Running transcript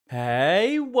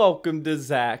Hey, welcome to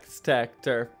Zach's Tech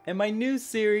Turf and my new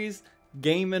series,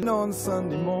 Gaming on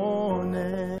Sunday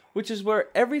Morning, which is where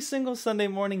every single Sunday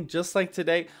morning, just like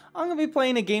today, I'm going to be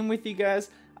playing a game with you guys.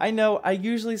 I know I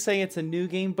usually say it's a new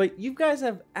game, but you guys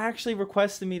have actually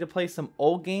requested me to play some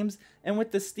old games, and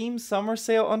with the Steam Summer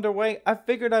Sale underway, I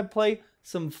figured I'd play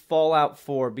some Fallout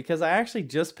 4 because I actually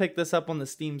just picked this up on the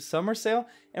Steam Summer Sale,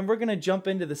 and we're going to jump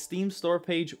into the Steam store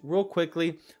page real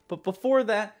quickly. But before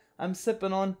that, I'm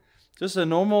sipping on just a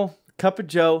normal cup of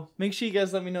joe. Make sure you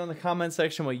guys let me know in the comment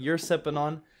section what you're sipping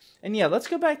on. And yeah, let's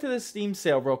go back to the Steam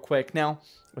sale real quick. Now,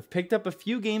 I've picked up a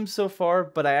few games so far,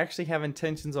 but I actually have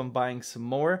intentions on buying some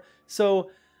more.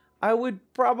 So I would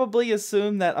probably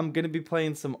assume that I'm going to be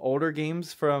playing some older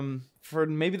games for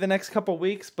maybe the next couple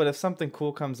weeks. But if something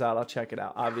cool comes out, I'll check it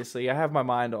out. Obviously, I have my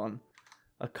mind on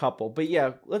a couple. But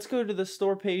yeah, let's go to the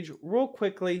store page real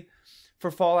quickly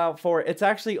for Fallout 4. It's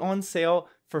actually on sale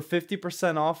for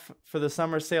 50% off for the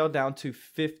summer sale, down to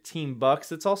 15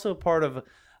 bucks. It's also part of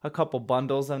a couple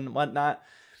bundles and whatnot.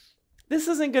 This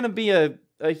isn't going to be a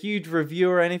huge review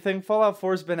or anything. Fallout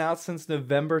 4 has been out since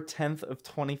November 10th of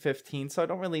 2015, so I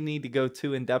don't really need to go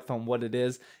too in depth on what it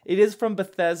is. It is from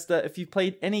Bethesda. If you've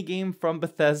played any game from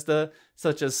Bethesda,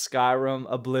 such as Skyrim,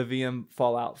 Oblivion,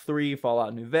 Fallout 3,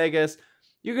 Fallout New Vegas,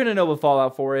 you're going to know what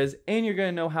Fallout 4 is, and you're going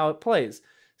to know how it plays.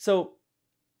 So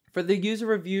for the user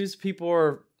reviews, people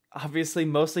are obviously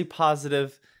mostly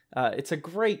positive. It's a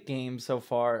great game so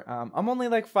far. I'm only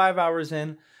like 5 hours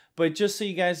in, but just so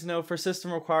you guys know, for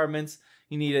system requirements,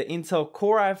 you need an Intel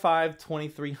Core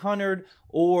i5-2300,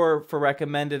 or for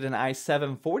recommended, an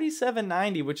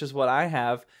i7-4790, which is what I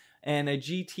have, and a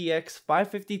GTX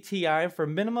 550 Ti for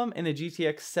minimum, and a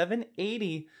GTX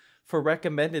 780 for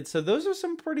recommended. So those are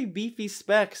some pretty beefy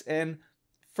specs, and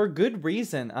for good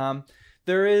reason.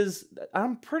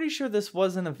 I'm pretty sure this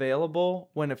wasn't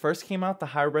available when it first came out, the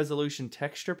high resolution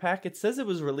texture pack. It says it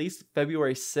was released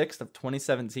February 6th of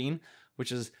 2017,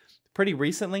 which is pretty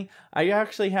recently. I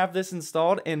actually have this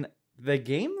installed and the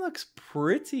game looks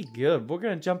pretty good. We're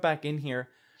going to jump back in here,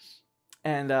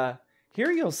 and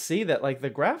here you'll see that like the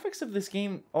graphics of this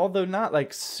game, although not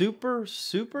like super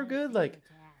good, like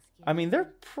I mean,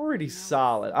 they're pretty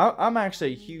solid. I'm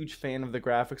actually a huge fan of the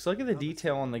graphics. Look at the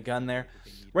detail on the gun there.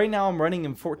 Right now, I'm running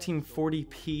in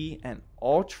 1440p and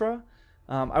Ultra.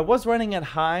 I was running at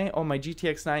high on my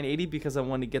GTX 980 because I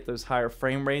wanted to get those higher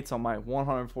frame rates on my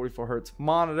 144Hz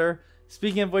monitor.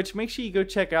 Speaking of which, make sure you go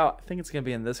check out, I think it's going to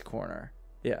be in this corner.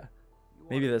 Yeah,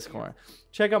 maybe this corner.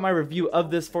 Check out my review of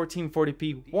this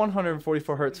 1440p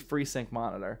 144Hz FreeSync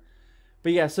monitor.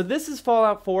 But yeah, so this is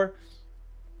Fallout 4.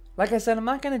 Like I said, I'm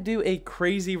not going to do a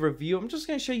crazy review. I'm just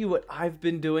going to show you what I've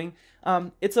been doing.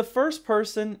 It's a first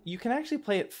person. You can actually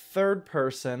play it third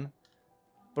person,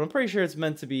 but I'm pretty sure it's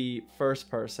meant to be first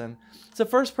person. It's a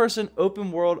first person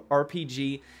open world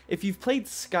RPG. If you've played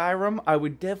Skyrim, I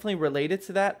would definitely relate it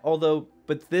to that.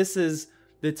 But this is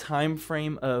the time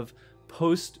frame of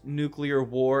post-nuclear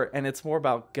war, and it's more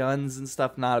about guns and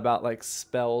stuff, not about like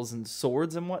spells and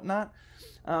swords and whatnot.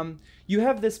 You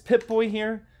have this Pip-Boy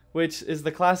here, which is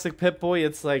the classic Pip-Boy.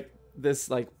 It's like this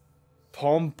like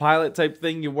Palm Pilot type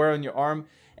thing you wear on your arm,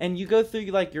 and you go through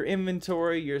like your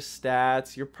inventory, your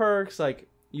stats, your perks. Like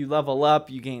you level up,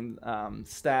 you gain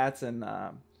stats and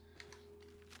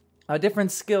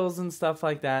different skills and stuff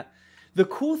like that. The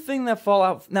cool thing that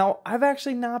Fallout, now I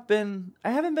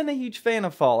haven't been a huge fan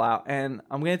of Fallout, and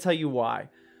I'm gonna tell you why.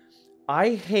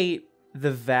 I hate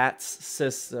the VATS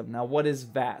system. Now, what is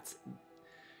VATS?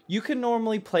 You can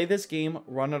normally play this game,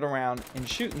 run it around, and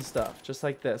shoot and stuff, just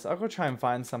like this. I'll go try and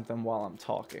find something while I'm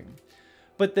talking.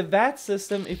 But the VAT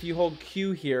system, if you hold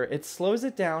Q here, it slows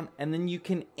it down, and then you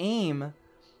can aim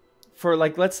for,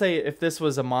 like, let's say if this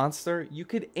was a monster, you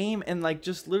could aim and, like,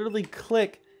 just literally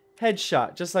click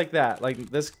headshot, just like that. Like,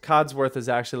 this Codsworth is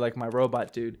actually like my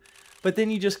robot dude. But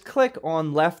then you just click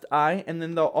on left eye, and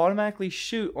then they'll automatically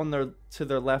shoot on to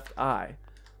their left eye.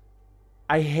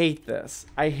 I hate this.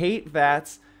 I hate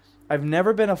VATS. I've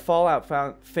never been a Fallout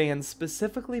fan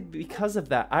specifically because of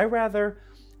that. I rather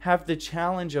have the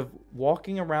challenge of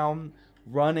walking around,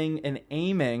 running, and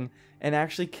aiming, and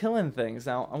actually killing things.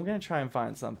 Now, I'm going to try and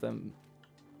find something.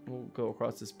 We'll go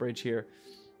across this bridge here.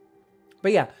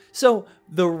 But yeah, so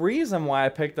the reason why I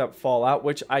picked up Fallout,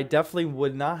 which I definitely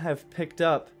would not have picked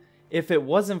up if it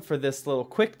wasn't for this little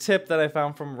quick tip that I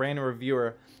found from a random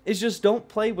reviewer, is just don't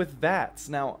play with VATS.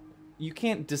 Now, you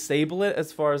can't disable it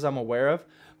as far as I'm aware of,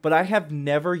 but I have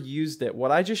never used it.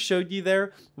 What I just showed you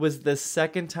there was the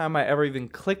second time I ever even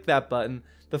clicked that button.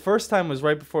 The first time was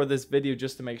right before this video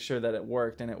just to make sure that it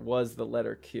worked, and it was the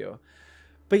letter Q.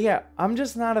 But yeah, I'm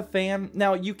just not a fan.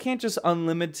 Now, you can't just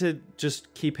unlimited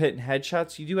just keep hitting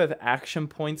headshots. You do have action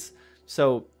points,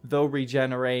 so they'll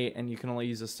regenerate and you can only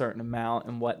use a certain amount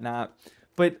and whatnot.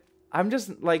 But I'm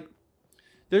just like,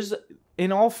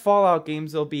 in all Fallout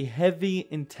games, there'll be heavy,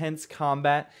 intense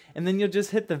combat, and then you'll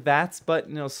just hit the VATS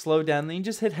button, it'll slow down, then you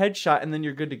just hit headshot, and then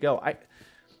you're good to go.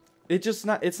 It's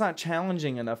not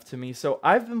challenging enough to me. So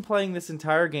I've been playing this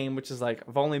entire game, which is like,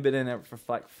 I've only been in it for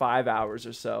like 5 hours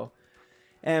or so.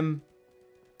 And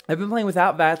I've been playing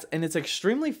without VATS, and it's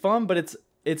extremely fun, but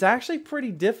it's actually pretty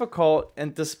difficult,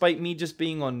 and despite me just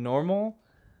being on normal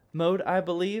mode, I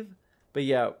believe. But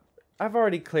yeah, I've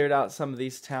already cleared out some of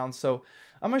these towns, so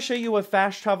I'm going to show you what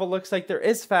fast travel looks like. There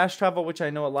is fast travel, which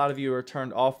I know a lot of you are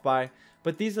turned off by,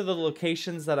 but these are the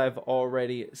locations that I've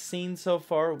already seen so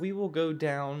far. We will go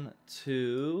down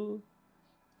to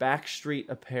Backstreet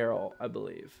Apparel, I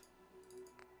believe.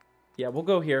 Yeah, we'll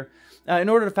go here. In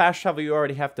order to fast travel, you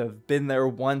already have to have been there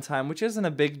one time, which isn't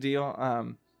a big deal.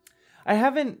 I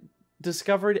haven't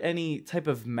discovered any type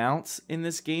of mounts in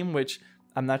this game, which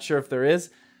I'm not sure if there is.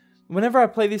 Whenever I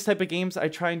play these type of games, I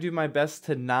try and do my best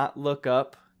to not look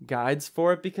up guides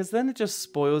for it, because then it just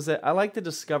spoils it. I like to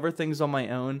discover things on my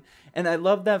own, and I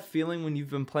love that feeling when you've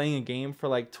been playing a game for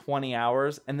like 20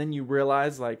 hours, and then you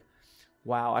realize like,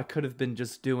 wow, I could have been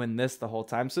just doing this the whole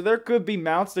time. So there could be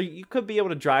mounts there. You could be able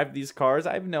to drive these cars.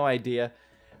 I have no idea.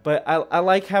 But I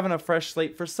like having a fresh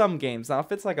slate for some games. Now,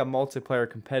 if it's like a multiplayer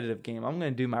competitive game, I'm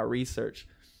going to do my research.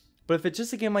 But if it's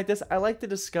just a game like this, I like to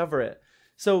discover it.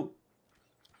 So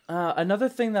another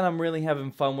thing that I'm really having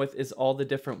fun with is all the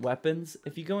different weapons.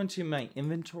 If you go into my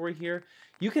inventory here,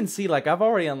 you can see like I've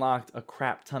already unlocked a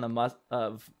crap ton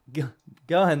of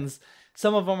guns.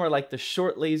 Some of them are like the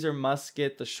short laser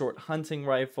musket, the short hunting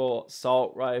rifle,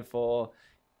 assault rifle,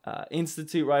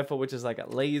 institute rifle, which is like a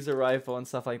laser rifle and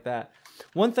stuff like that.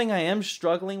 One thing I am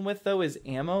struggling with though is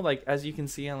ammo. Like as you can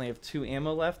see, I only have 2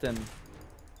 ammo left, and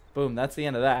boom, that's the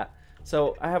end of that.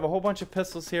 So I have a whole bunch of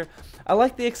pistols here. I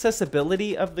like the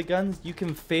accessibility of the guns. You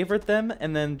can favorite them,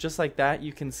 and then just like that,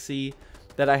 you can see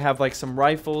that I have like some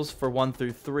rifles for 1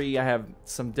 through 3. I have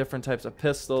some different types of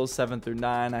pistols, 7 through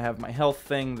 9. I have my health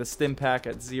thing, the stim pack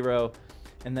at 0,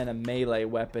 and then a melee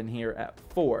weapon here at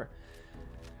 4.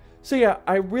 So yeah,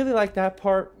 I really like that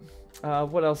part.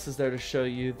 What else is there to show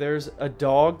you? There's a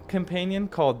dog companion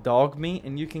called Dog Meat,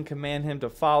 and you can command him to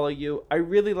follow you. I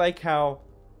really like how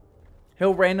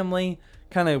he'll randomly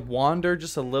kind of wander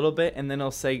just a little bit, and then he'll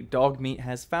say Dog Meat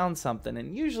has found something,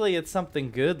 and usually it's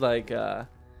something good like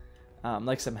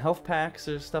some health packs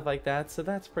or stuff like that. So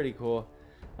that's pretty cool.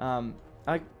 I'm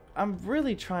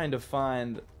really trying to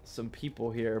find some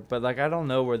people here, but like I don't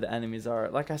know where the enemies are.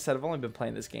 Like I said, I've only been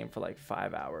playing this game for like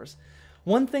 5 hours.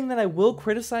 One thing that I will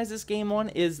criticize this game on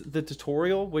is the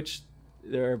tutorial, which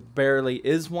there barely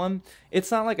is one. It's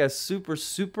not like a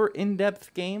super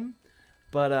in-depth game,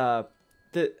 but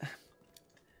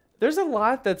there's a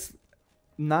lot that's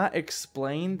not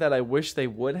explained that I wish they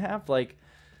would have. Like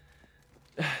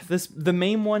the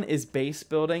main one is base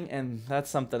building, and that's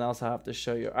something else I'll have to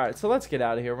show you. Alright, so let's get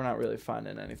out of here. We're not really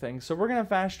finding anything. So we're going to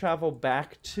fast travel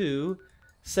back to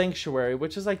Sanctuary,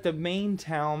 which is like the main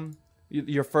town,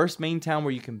 your first main town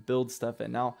where you can build stuff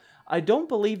in. Now, I don't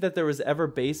believe that there was ever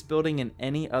base building in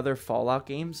any other Fallout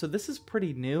game, so this is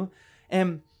pretty new.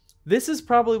 And this is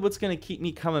probably what's going to keep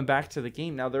me coming back to the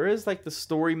game. Now, there is like the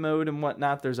story mode and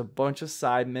whatnot. There's a bunch of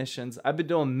side missions. I've been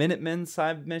doing Minutemen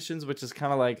side missions, which is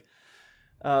kind of like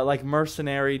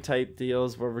mercenary type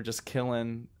deals where we're just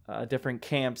killing different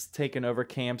camps, taking over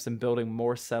camps, and building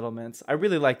more settlements. I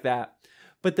really like that.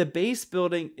 But the base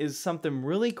building is something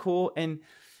really cool, and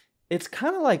it's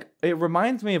kind of like, it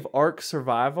reminds me of Ark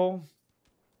Survival,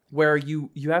 where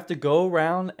you have to go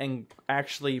around and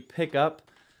actually pick up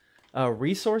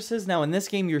resources. Now in this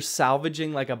game, you're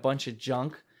salvaging like a bunch of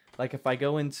junk. Like if I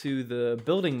go into the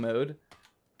building mode,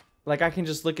 like I can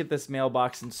just look at this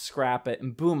mailbox and scrap it,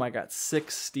 and boom, I got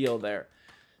 6 steel there.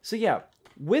 So yeah,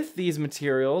 with these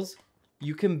materials,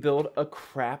 you can build a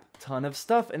crap ton of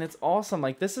stuff, and it's awesome.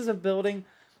 Like this is a building,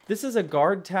 this is a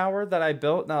guard tower that I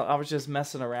built. Now I was just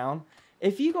messing around.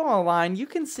 If you go online, you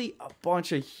can see a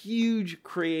bunch of huge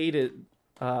created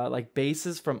like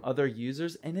bases from other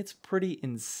users, and it's pretty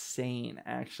insane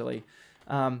actually.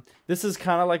 This is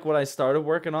kind of like what I started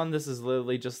working on. This is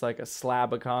literally just like a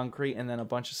slab of concrete and then a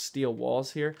bunch of steel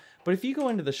walls here. But if you go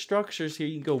into the structures here,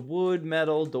 you can go wood,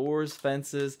 metal, doors,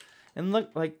 fences, and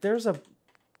look, like there's a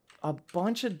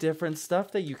bunch of different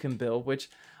stuff that you can build, which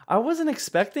I wasn't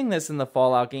expecting this in the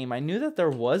Fallout game. I knew that there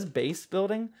was base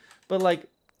building, but like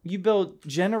you build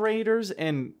generators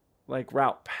and like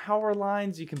route power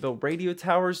lines. You can build radio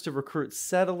towers to recruit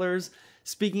settlers.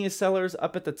 Speaking of settlers,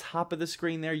 up at the top of the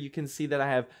screen there, you can see that I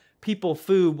have people,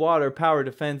 food, water, power,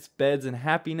 defense, beds, and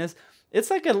happiness. It's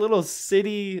like a little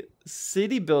city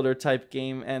builder type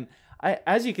game, and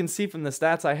as you can see from the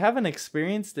stats, I haven't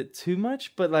experienced it too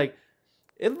much, but like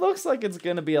it looks like it's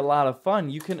gonna be a lot of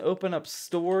fun. You can open up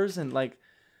stores and like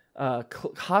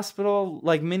hospital,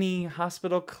 like mini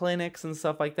hospital clinics and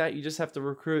stuff like that. You just have to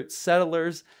recruit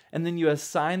settlers, and then you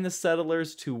assign the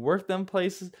settlers to work them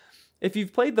places. If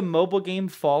you've played the mobile game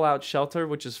Fallout Shelter,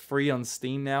 which is free on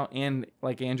Steam now and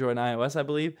like Android and iOS, I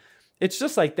believe, it's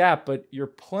just like that, but you're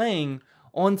playing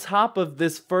on top of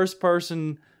this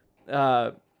first-person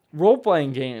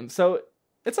role-playing game. So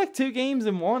it's like 2 games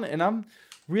in one, and I'm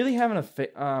really having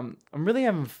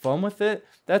fun with it.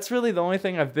 That's really the only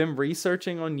thing I've been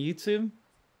researching on YouTube.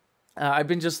 I've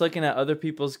been just looking at other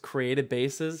people's creative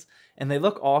bases, and they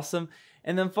look awesome.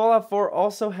 And then Fallout 4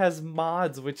 also has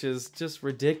mods, which is just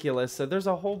ridiculous. So there's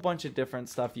a whole bunch of different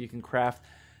stuff you can craft.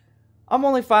 I'm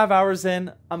only 5 hours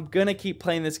in. I'm going to keep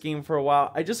playing this game for a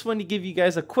while. I just wanted to give you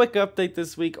guys a quick update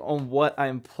this week on what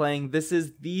I'm playing. This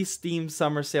is the Steam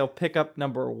Summer Sale pickup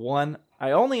number 1.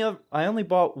 I only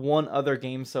bought one other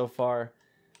game so far.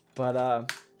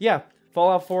 But yeah,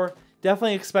 Fallout 4.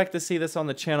 Definitely expect to see this on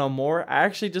the channel more. I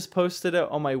actually just posted it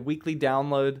on my weekly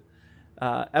download.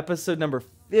 Episode number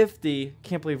 50.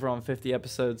 Can't believe we're on 50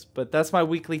 episodes, but that's my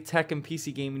weekly tech and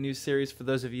PC gaming news series for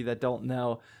those of you that don't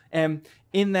know. And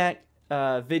in that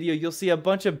video, you'll see a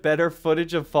bunch of better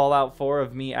footage of Fallout 4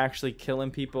 of me actually killing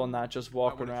people and not just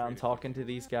walking around talking to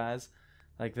these guys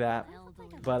like that.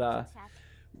 But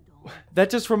that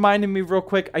just reminded me real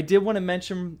quick. I did want to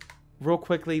mention real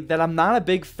quickly that I'm not a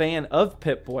big fan of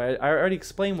Pip-Boy. I already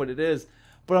explained what it is,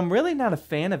 but I'm really not a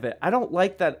fan of it. I don't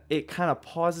like that it kind of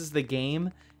pauses the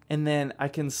game and then I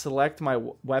can select my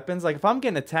weapons. Like if I'm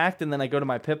getting attacked and then I go to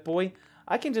my Pip-Boy,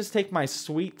 I can just take my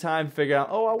sweet time, figure out,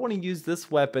 oh, I want to use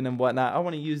this weapon and whatnot. I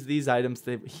want to use these items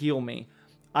to heal me.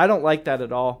 I don't like that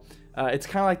at all. It's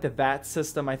kind of like the VAT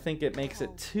system. I think it makes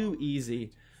it too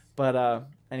easy. But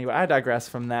anyway, I digress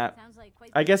from that.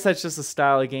 I guess that's just a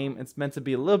style of game. It's meant to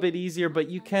be a little bit easier, but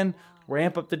you can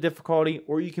ramp up the difficulty,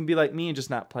 or you can be like me and just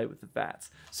not play with the VATs.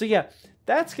 So yeah,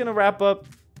 that's going to wrap up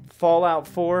Fallout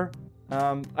 4.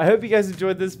 I hope you guys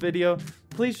enjoyed this video.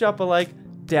 Please drop a like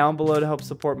down below to help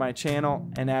support my channel.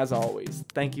 And as always,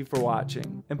 thank you for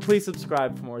watching. And please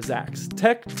subscribe for more Zach's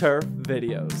Tech Turf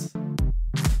videos.